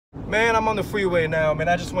Man, I'm on the freeway now, man.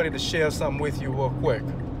 I just wanted to share something with you real quick.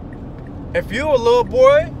 If you're a little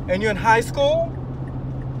boy and you're in high school,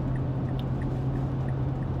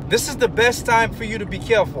 this is the best time for you to be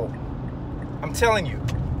careful. I'm telling you.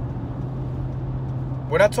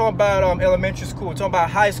 We're not talking about elementary school. We're talking about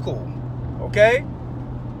high school, okay?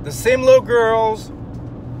 The same little girls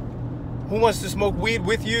who wants to smoke weed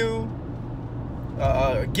with you,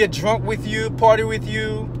 get drunk with you, party with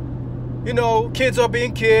you. You know, kids are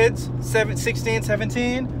being kids, 16,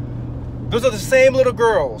 17. Those are the same little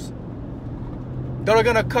girls that are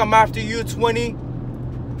gonna come after you 20,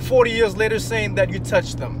 40 years later saying that you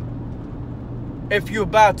touched them. If you're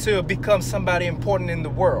about to become somebody important in the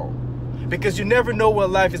world. Because you never know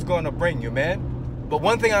what life is gonna bring you, man. But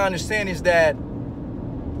one thing I understand is that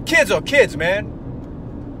kids are kids, man.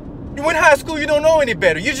 You in high school, you don't know any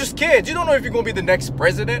better. You're just kids. You don't know if you're gonna be the next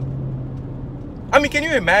president. I mean, can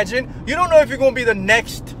you imagine? You don't know if you're going to be the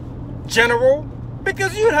next general.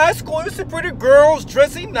 Because you're in high school, you see pretty girls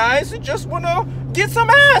dressing nice. You just want to get some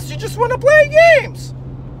ass. You just want to play games.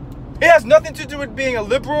 It has nothing to do with being a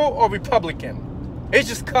liberal or Republican. It's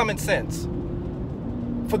just common sense.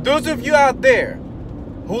 For those of you out there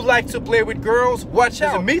who like to play with girls, watch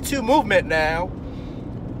out. There's a Me Too movement now.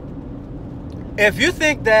 If you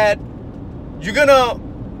think that you're going to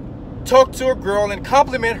talk to a girl and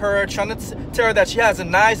compliment her, trying to tell her that she has a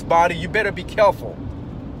nice body, you better be careful.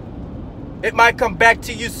 It might come back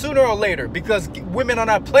to you sooner or later because women are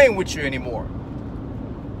not playing with you anymore.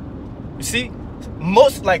 You see,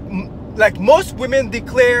 most women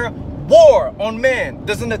declare war on men.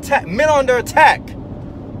 There's an attack. Men are under attack.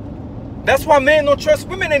 That's why men don't trust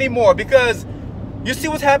women anymore, because you see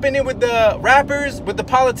what's happening with the rappers, with the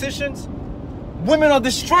politicians. Women are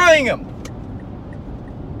destroying them.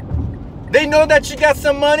 They know that you got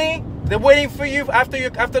some money. They're waiting for you after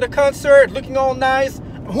the concert, looking all nice.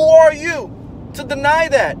 Who are you to deny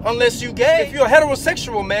that? Unless you're gay. If you're a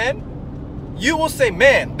heterosexual man, you will say,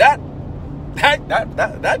 man, that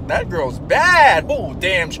girl's bad. Oh,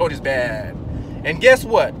 damn, shorty's bad. And guess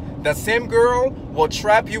what? That same girl will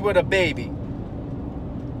trap you with a baby.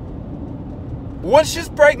 Once she's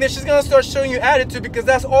pregnant, she's gonna start showing you attitude because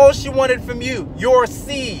that's all she wanted from you, your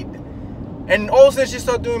seed. And all of a sudden she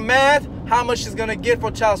starts doing math, how much she's gonna get for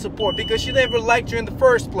child support because she never liked you in the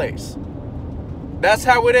first place. That's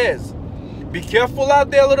how it is. Be careful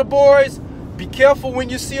out there, little boys. Be careful when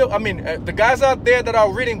you see, the guys out there that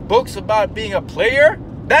are reading books about being a player,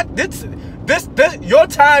 your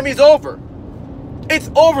time is over. It's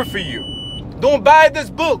over for you. Don't buy these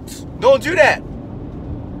books. Don't do that.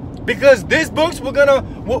 Because these books will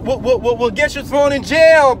get you thrown in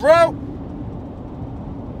jail, bro.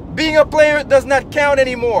 Being a player does not count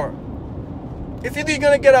anymore. It's either you're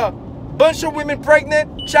gonna get a bunch of women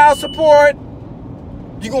pregnant, child support,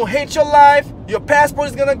 you're gonna hate your life, your passport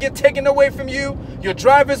is gonna get taken away from you, your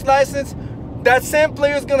driver's license. That same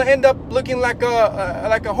player is gonna end up looking like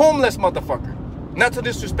a homeless motherfucker. Not to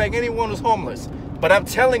disrespect anyone who's homeless, but I'm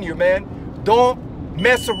telling you, man, don't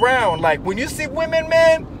mess around. Like when you see women,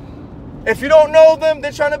 man, if you don't know them,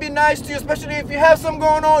 they're trying to be nice to you, especially if you have something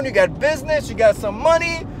going on, you got business, you got some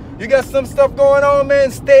money, you got some stuff going on,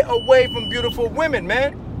 man. Stay away from beautiful women,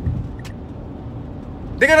 man.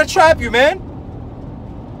 They're gonna trap you, man.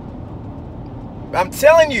 I'm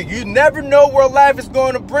telling you, you never know where life is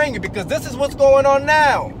going to bring you, because this is what's going on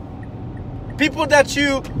now. People that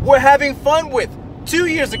you were having fun with 2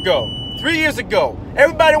 years ago, 3 years ago.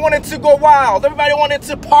 Everybody wanted to go wild. Everybody wanted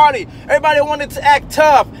to party. Everybody wanted to act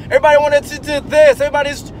tough. Everybody wanted to do this.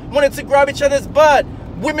 Everybody wanted to grab each other's butt.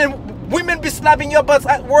 Women be slapping your butts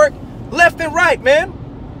at work left and right, man.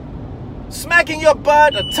 Smacking your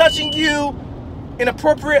butt or touching you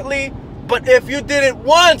inappropriately. But if you did it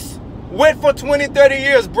once, wait for 20, 30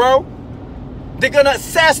 years, bro. They're going to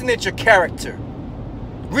assassinate your character.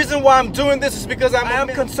 Reason why I'm doing this is because I'm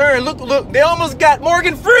concerned. Look, they almost got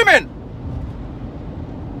Morgan Freeman.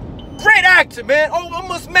 Great actor, man. Oh,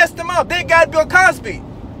 almost messed him up. They got Bill Cosby.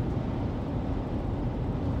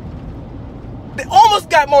 They almost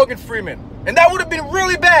got Morgan Freeman. And that would have been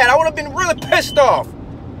really bad. I would have been really pissed off.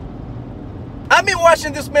 I've been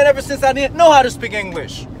watching this man ever since I didn't know how to speak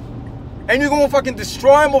English. And you're going to fucking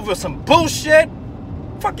destroy him over some bullshit?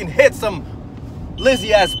 Fucking hit some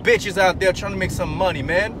lazy ass bitches out there trying to make some money,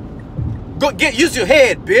 man. Use your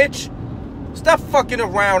head, bitch. Stop fucking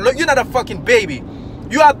around. Look, you're not a fucking baby.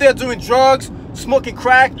 You out there doing drugs, smoking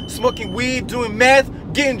crack, smoking weed, doing meth,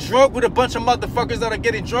 getting drunk with a bunch of motherfuckers that are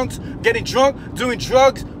getting drunk, doing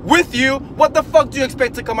drugs with you. What the fuck do you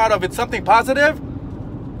expect to come out of it? Something positive?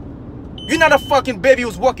 You're not a fucking baby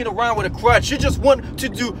who's walking around with a crutch. You just want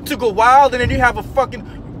to go wild, and then you have a fucking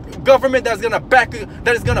government that is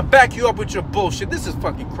gonna back you up with your bullshit. This is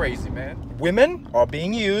fucking crazy, man. Women are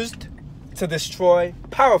being used to destroy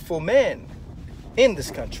powerful men in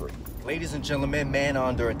this country. Ladies and gentlemen, men are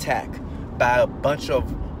under attack by a bunch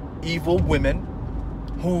of evil women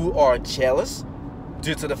who are jealous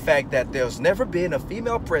due to the fact that there's never been a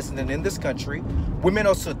female president in this country. Women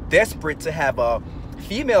are so desperate to have a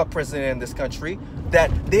female president in this country that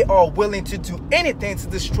they are willing to do anything to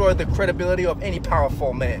destroy the credibility of any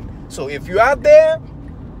powerful man. So if you're out there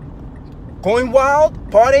going wild,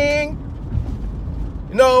 partying,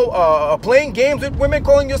 you know, playing games with women,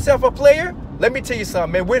 calling yourself a player, let me tell you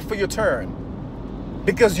something, man, wait for your turn.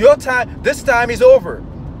 Because your time, this time is over.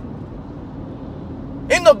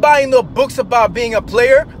 Ain't no buying no books about being a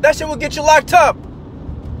player. That shit will get you locked up.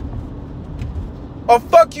 Or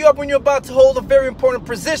fuck you up when you're about to hold a very important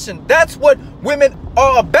position. That's what women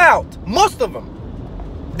are about. Most of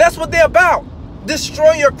them. That's what they're about.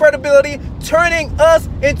 Destroying your credibility, turning us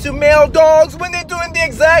into male dogs when they're doing the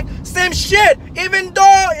exact same shit. Even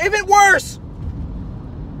worse.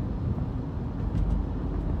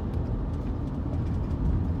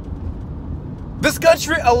 This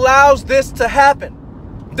country allows this to happen.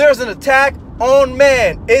 There's an attack on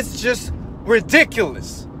man. It's just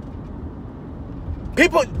ridiculous.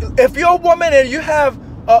 People, if you're a woman and you have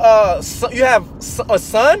a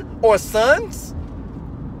son or sons,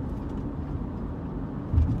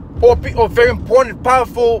 or very important,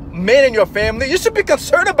 powerful men in your family, you should be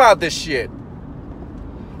concerned about this shit.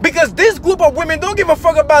 Because this group of women don't give a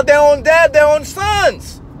fuck about their own dad, their own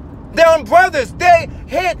sons, their own brothers. They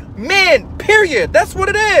hate men, period. That's what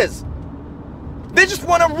it is. They just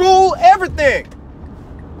want to rule everything.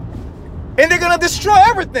 And they're going to destroy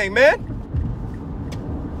everything, man.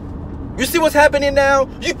 You see what's happening now?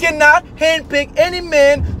 You cannot handpick any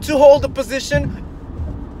man to hold a position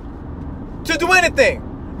to do anything.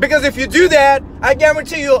 Because if you do that, I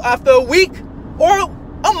guarantee you after a week or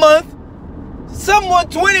a month, someone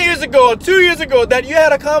 20 years ago, 2 years ago that you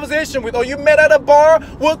had a conversation with or you met at a bar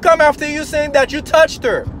will come after you saying that you touched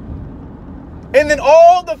her. And then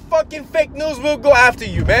all the fucking fake news will go after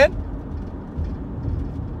you, man.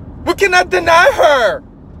 We cannot deny her.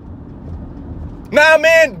 Now,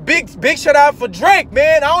 man, big shout out for Drake,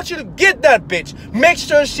 man. I want you to get that bitch. Make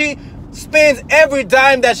sure she spends every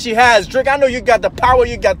dime that she has. Drake, I know you got the power,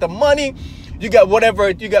 you got the money, you got whatever,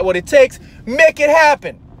 you got what it takes. Make it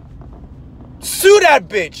happen. Sue that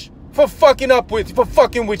bitch for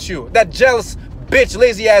fucking with you. That jealous bitch,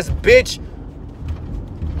 lazy ass bitch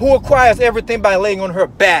who acquires everything by laying on her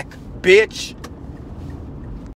back, bitch.